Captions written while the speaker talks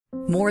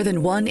More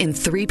than 1 in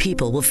 3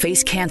 people will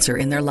face cancer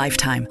in their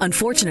lifetime.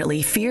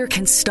 Unfortunately, fear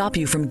can stop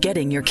you from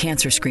getting your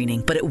cancer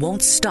screening, but it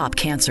won't stop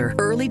cancer.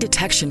 Early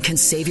detection can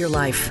save your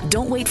life.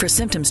 Don't wait for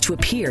symptoms to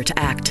appear to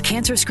act.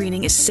 Cancer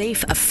screening is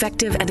safe,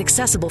 effective, and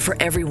accessible for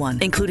everyone,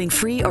 including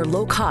free or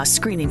low-cost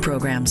screening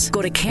programs.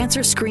 Go to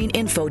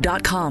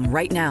cancerscreeninfo.com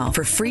right now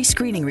for free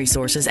screening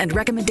resources and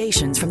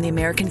recommendations from the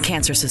American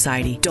Cancer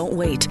Society. Don't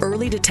wait.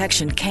 Early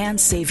detection can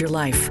save your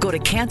life. Go to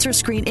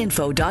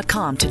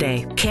cancerscreeninfo.com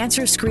today.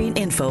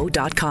 Cancerscreeninfo.com.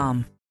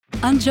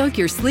 Unjunk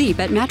your sleep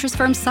at Mattress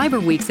Firm's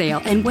Cyber Week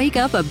sale and wake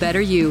up a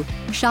better you.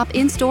 Shop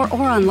in-store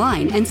or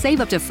online and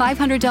save up to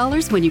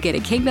 $500 when you get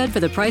a king bed for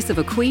the price of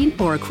a queen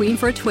or a queen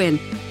for a twin.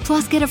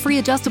 Plus, get a free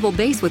adjustable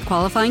base with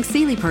qualifying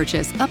Sealy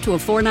purchase up to a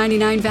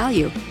 $499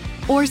 value.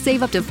 Or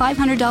save up to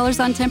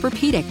 $500 on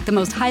Tempur-Pedic, the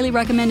most highly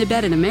recommended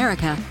bed in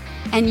America.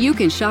 And you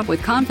can shop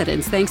with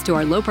confidence thanks to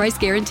our low price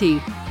guarantee.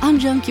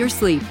 Unjunk your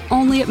sleep,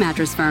 only at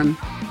Mattress Firm.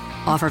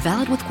 Offer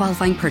valid with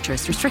qualifying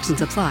purchase.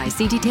 Restrictions apply.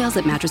 See details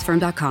at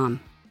mattressfirm.com.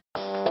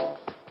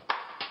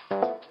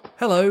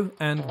 Hello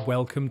and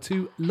welcome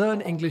to Learn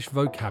English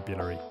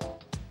Vocabulary.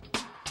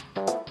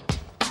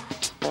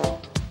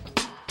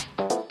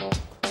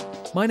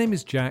 My name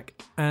is Jack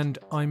and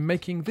I'm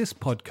making this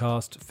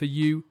podcast for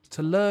you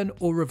to learn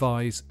or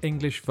revise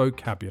English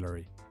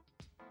vocabulary.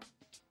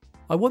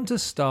 I want to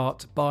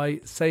start by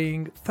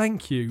saying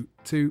thank you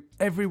to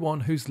everyone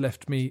who's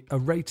left me a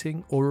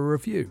rating or a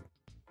review.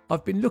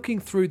 I've been looking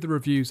through the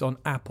reviews on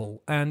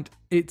Apple and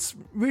it's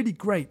really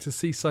great to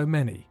see so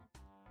many.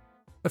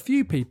 A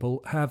few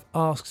people have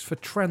asked for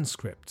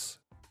transcripts.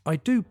 I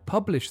do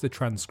publish the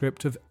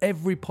transcript of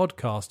every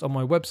podcast on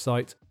my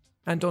website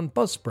and on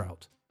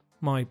Buzzsprout,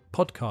 my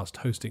podcast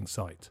hosting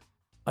site.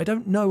 I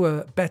don't know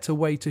a better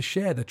way to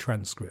share the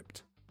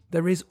transcript.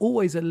 There is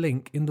always a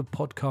link in the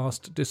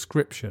podcast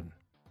description.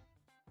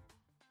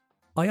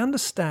 I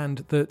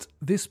understand that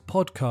this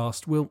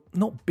podcast will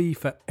not be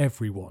for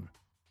everyone,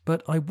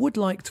 but I would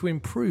like to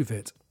improve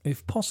it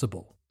if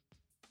possible.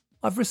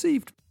 I've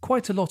received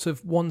quite a lot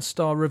of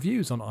 1-star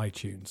reviews on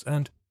iTunes,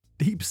 and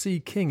Deep Sea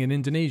King in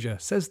Indonesia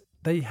says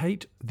they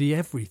hate the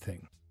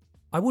everything.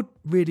 I would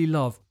really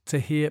love to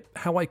hear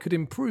how I could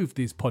improve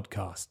these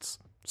podcasts,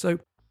 so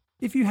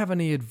if you have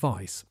any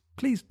advice,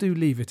 please do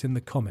leave it in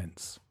the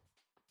comments.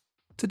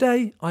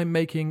 Today I'm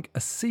making a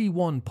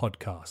C1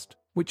 podcast,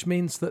 which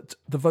means that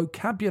the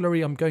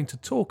vocabulary I'm going to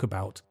talk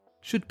about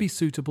should be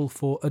suitable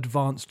for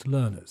advanced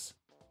learners.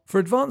 For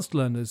advanced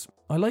learners,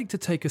 I like to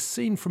take a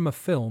scene from a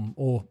film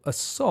or a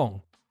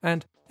song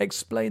and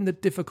explain the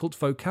difficult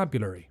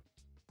vocabulary.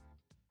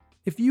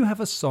 If you have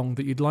a song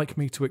that you'd like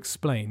me to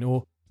explain,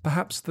 or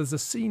perhaps there's a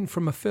scene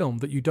from a film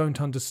that you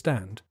don't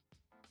understand,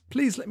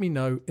 please let me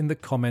know in the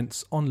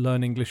comments on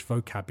Learn English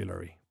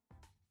Vocabulary.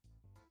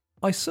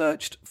 I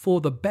searched for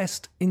the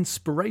best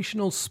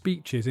inspirational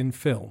speeches in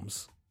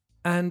films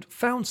and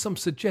found some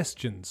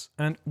suggestions,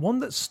 and one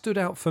that stood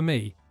out for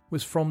me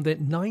was from the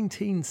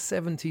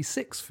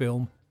 1976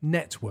 film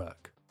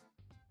Network.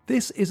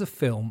 This is a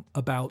film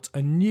about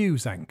a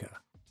news anchor,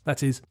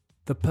 that is,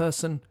 the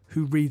person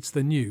who reads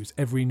the news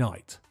every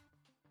night.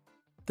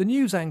 The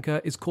news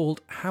anchor is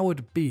called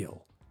Howard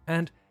Beale,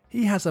 and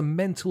he has a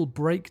mental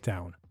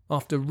breakdown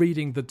after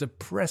reading the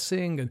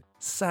depressing and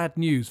sad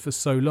news for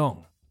so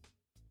long.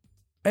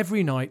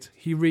 Every night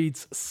he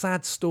reads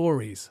sad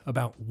stories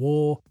about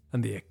war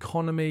and the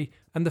economy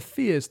and the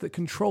fears that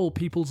control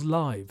people's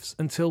lives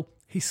until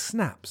he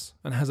snaps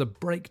and has a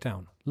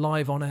breakdown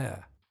live on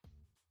air.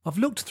 I've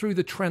looked through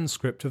the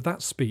transcript of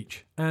that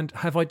speech and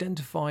have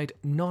identified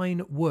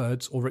 9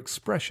 words or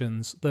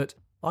expressions that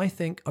I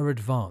think are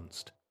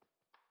advanced.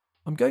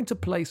 I'm going to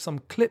play some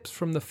clips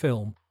from the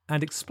film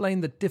and explain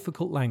the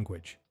difficult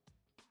language.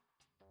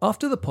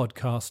 After the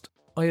podcast,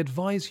 I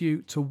advise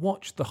you to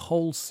watch the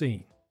whole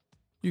scene.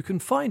 You can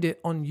find it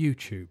on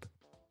YouTube.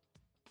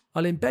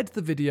 I'll embed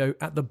the video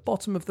at the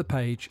bottom of the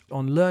page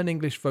on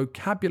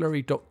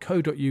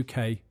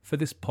learnenglishvocabulary.co.uk for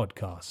this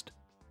podcast.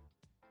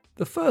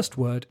 The first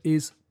word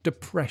is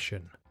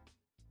depression.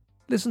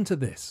 Listen to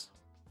this.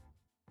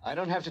 I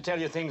don't have to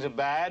tell you things are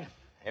bad.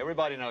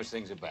 Everybody knows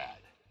things are bad.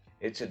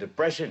 It's a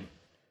depression.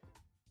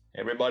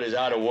 Everybody's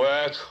out of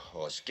work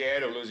or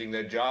scared of losing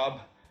their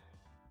job.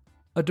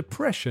 A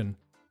depression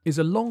is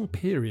a long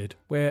period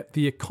where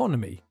the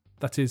economy,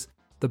 that is,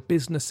 the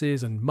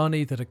businesses and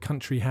money that a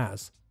country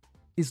has,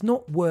 is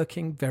not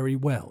working very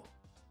well.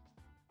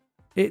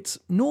 It's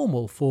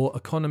normal for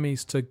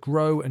economies to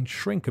grow and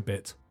shrink a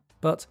bit,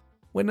 but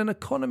when an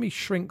economy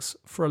shrinks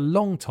for a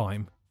long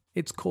time,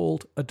 it's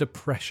called a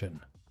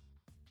depression.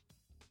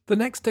 The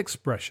next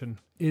expression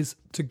is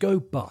to go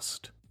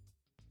bust.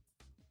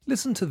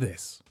 Listen to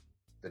this.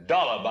 The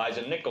dollar buys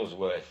a nickel's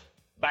worth.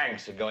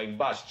 Banks are going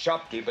bust.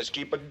 Shopkeepers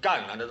keep a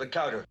gun under the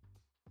counter.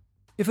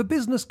 If a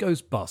business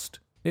goes bust,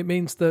 it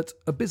means that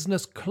a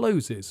business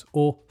closes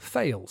or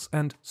fails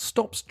and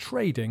stops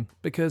trading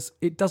because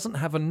it doesn't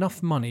have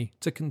enough money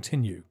to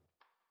continue.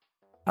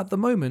 At the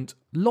moment,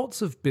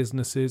 lots of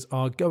businesses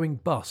are going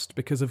bust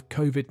because of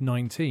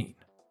COVID-19.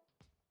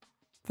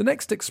 The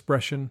next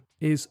expression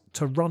is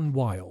to run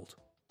wild.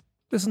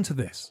 Listen to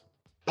this.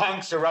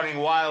 Punks are running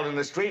wild in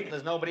the street and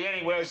there's nobody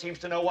anywhere who seems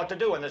to know what to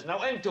do and there's no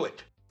end to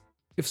it.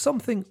 If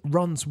something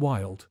runs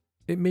wild,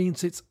 it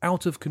means it's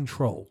out of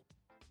control.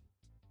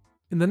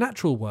 In the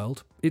natural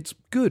world, it's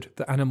good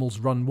that animals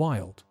run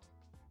wild.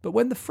 But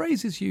when the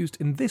phrase is used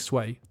in this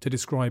way to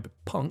describe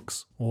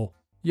punks or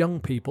young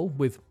people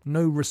with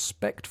no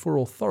respect for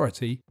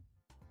authority,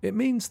 it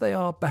means they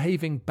are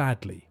behaving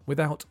badly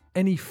without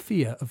any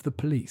fear of the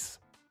police.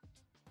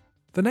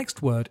 The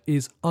next word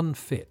is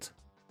unfit.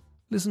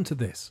 Listen to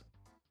this.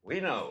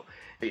 We know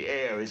the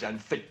air is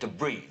unfit to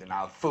breathe and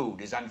our food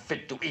is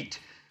unfit to eat.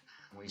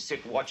 We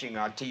sit watching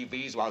our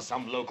TVs while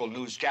some local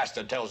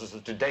newscaster tells us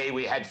that today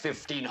we had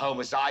 15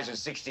 homicides and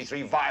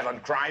 63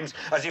 violent crimes,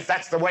 as if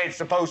that's the way it's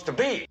supposed to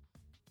be.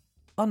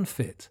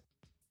 Unfit.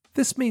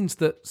 This means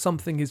that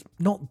something is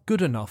not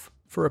good enough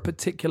for a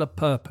particular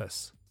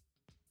purpose.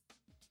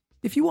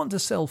 If you want to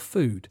sell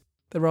food,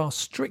 there are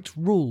strict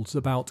rules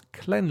about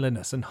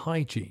cleanliness and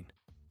hygiene.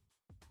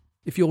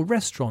 If your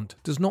restaurant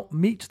does not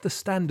meet the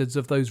standards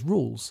of those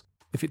rules,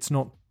 if it's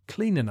not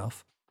clean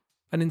enough,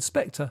 an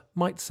inspector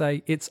might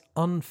say it's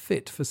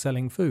unfit for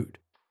selling food.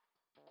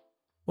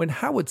 When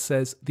Howard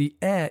says the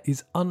air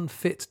is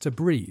unfit to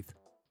breathe,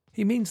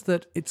 he means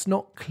that it's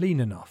not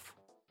clean enough.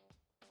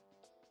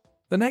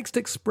 The next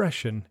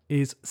expression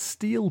is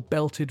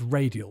steel-belted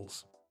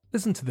radials.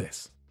 Listen to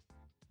this.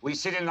 We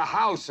sit in the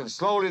house and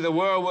slowly the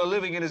world we're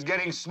living in is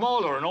getting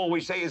smaller and all we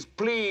say is,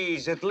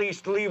 please, at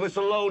least leave us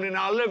alone in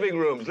our living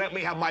rooms. Let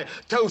me have my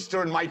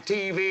toaster and my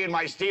TV and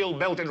my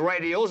steel-belted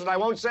radials and I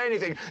won't say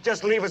anything.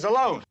 Just leave us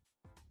alone.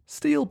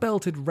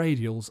 Steel-belted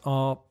radials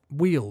are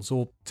wheels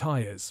or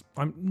tyres.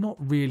 I'm not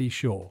really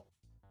sure.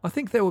 I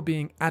think they were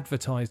being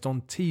advertised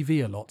on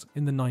TV a lot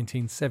in the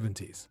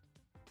 1970s.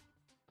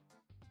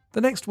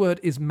 The next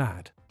word is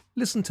mad.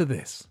 Listen to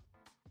this.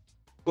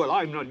 Well,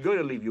 I'm not going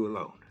to leave you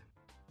alone.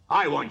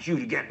 I want you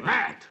to get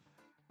mad.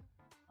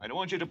 I don't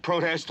want you to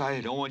protest.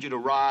 I don't want you to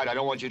riot. I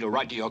don't want you to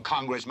write to your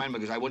congressman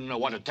because I wouldn't know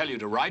what to tell you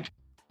to write.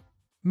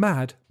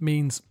 Mad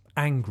means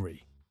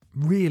angry,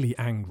 really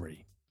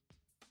angry.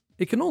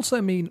 It can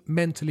also mean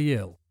mentally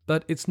ill,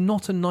 but it's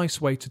not a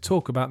nice way to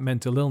talk about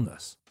mental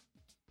illness.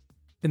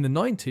 In the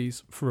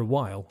 90s, for a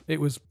while, it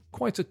was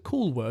quite a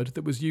cool word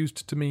that was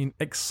used to mean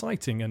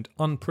exciting and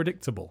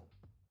unpredictable.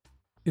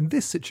 In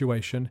this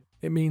situation,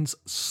 it means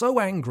so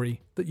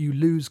angry that you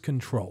lose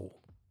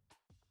control.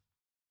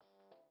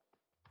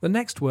 The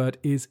next word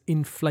is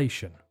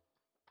inflation.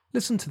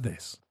 Listen to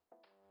this.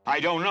 I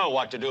don't know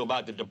what to do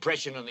about the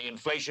depression and the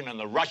inflation and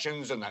the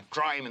Russians and the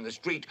crime in the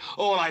street.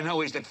 All I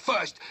know is that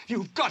first,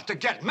 you've got to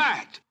get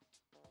mad.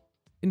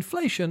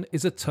 Inflation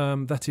is a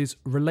term that is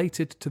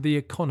related to the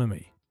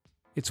economy.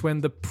 It's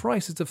when the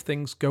prices of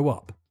things go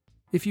up.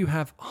 If you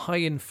have high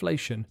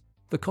inflation,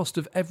 the cost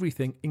of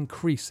everything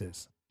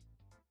increases.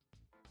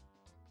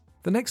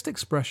 The next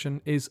expression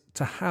is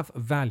to have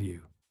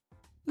value.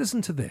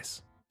 Listen to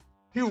this.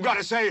 You've got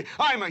to say,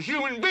 I'm a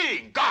human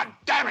being. God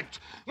damn it.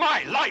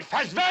 My life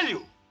has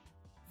value.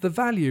 The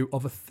value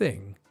of a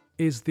thing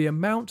is the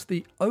amount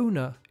the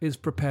owner is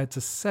prepared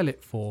to sell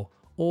it for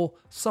or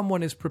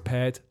someone is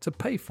prepared to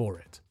pay for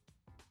it.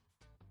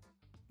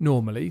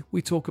 Normally,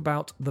 we talk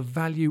about the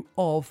value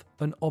of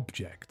an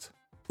object,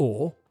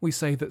 or we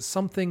say that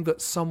something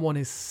that someone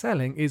is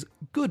selling is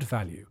good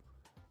value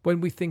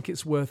when we think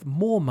it's worth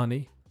more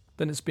money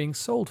than it's being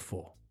sold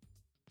for.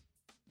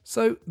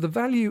 So the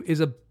value is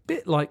a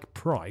bit like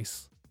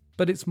price,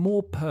 but it's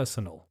more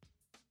personal.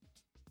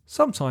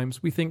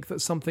 Sometimes we think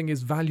that something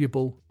is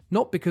valuable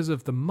not because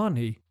of the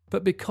money,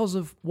 but because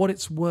of what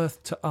it's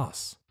worth to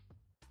us.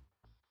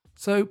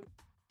 So,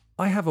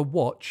 I have a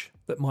watch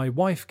that my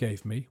wife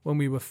gave me when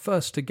we were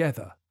first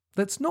together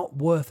that's not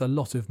worth a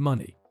lot of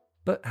money,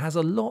 but has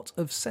a lot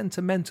of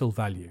sentimental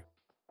value.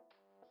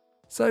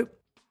 So,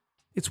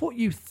 it's what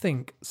you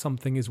think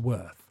something is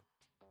worth.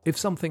 If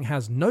something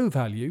has no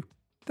value,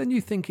 then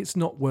you think it's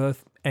not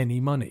worth any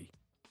money.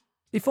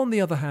 If on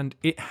the other hand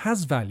it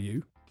has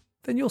value,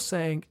 then you're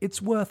saying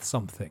it's worth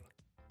something.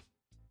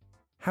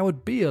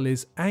 Howard Beale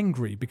is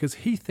angry because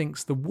he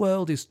thinks the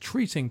world is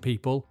treating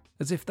people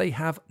as if they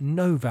have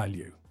no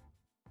value.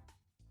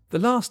 The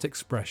last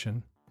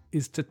expression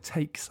is to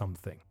take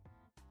something.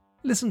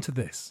 Listen to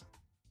this.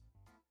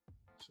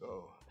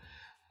 So,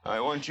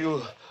 I want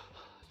you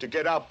to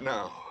get up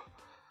now.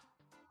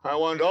 I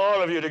want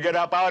all of you to get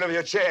up out of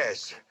your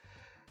chairs.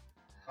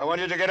 I want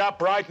you to get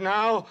up right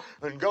now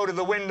and go to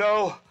the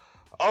window,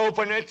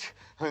 open it,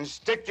 and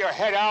stick your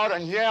head out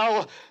and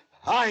yell,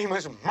 I'm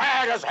as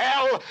mad as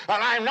hell,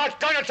 and I'm not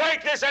going to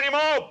take this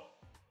anymore!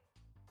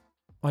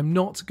 I'm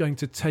not going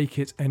to take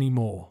it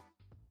anymore.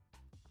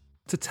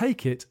 To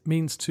take it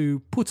means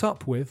to put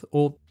up with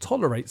or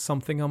tolerate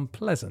something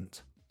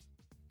unpleasant.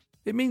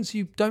 It means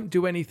you don't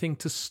do anything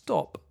to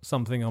stop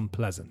something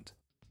unpleasant.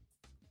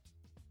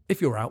 If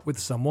you're out with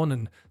someone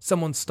and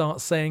someone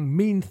starts saying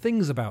mean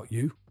things about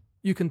you,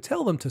 you can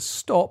tell them to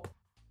stop,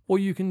 or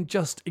you can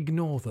just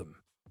ignore them.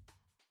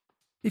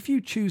 If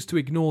you choose to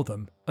ignore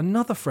them,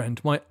 another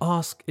friend might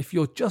ask if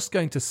you're just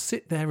going to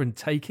sit there and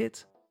take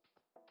it.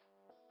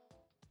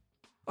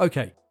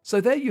 Okay,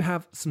 so there you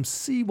have some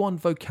C1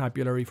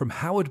 vocabulary from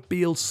Howard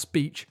Beale's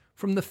speech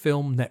from the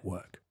Film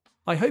Network.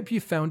 I hope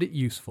you found it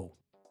useful.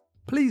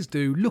 Please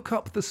do look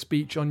up the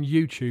speech on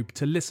YouTube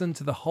to listen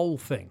to the whole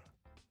thing.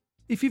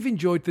 If you've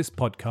enjoyed this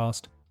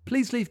podcast,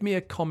 please leave me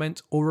a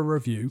comment or a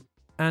review,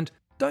 and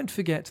don't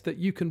forget that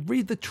you can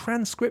read the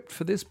transcript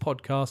for this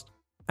podcast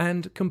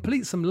and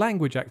complete some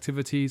language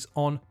activities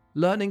on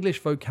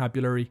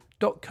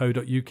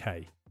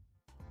learnenglishvocabulary.co.uk.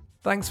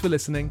 Thanks for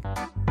listening.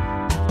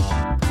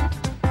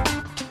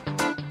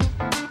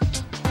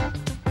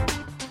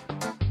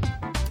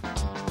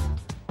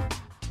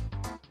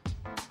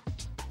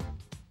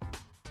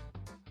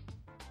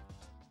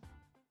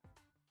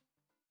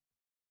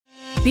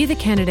 Be the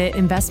candidate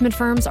investment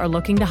firms are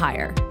looking to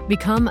hire.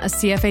 Become a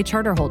CFA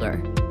charter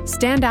holder.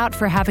 Stand out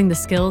for having the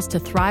skills to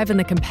thrive in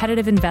the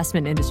competitive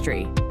investment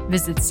industry.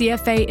 Visit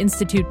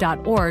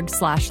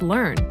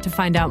cfainstitute.org/learn to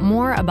find out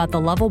more about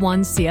the Level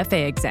 1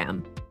 CFA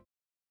exam.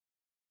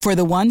 For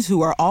the ones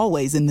who are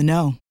always in the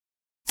know.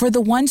 For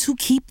the ones who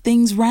keep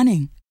things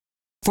running.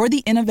 For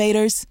the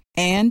innovators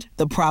and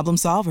the problem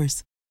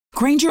solvers.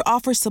 Grainger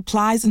offers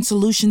supplies and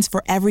solutions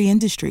for every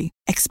industry,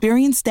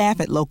 experienced staff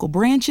at local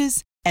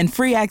branches, and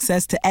free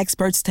access to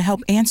experts to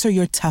help answer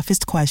your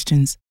toughest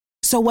questions.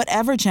 So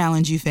whatever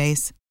challenge you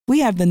face, we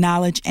have the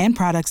knowledge and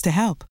products to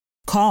help.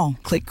 Call,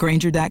 click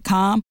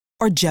Grainger.com,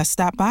 or just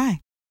stop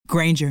by.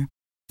 Grainger,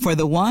 for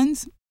the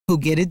ones who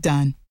get it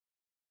done.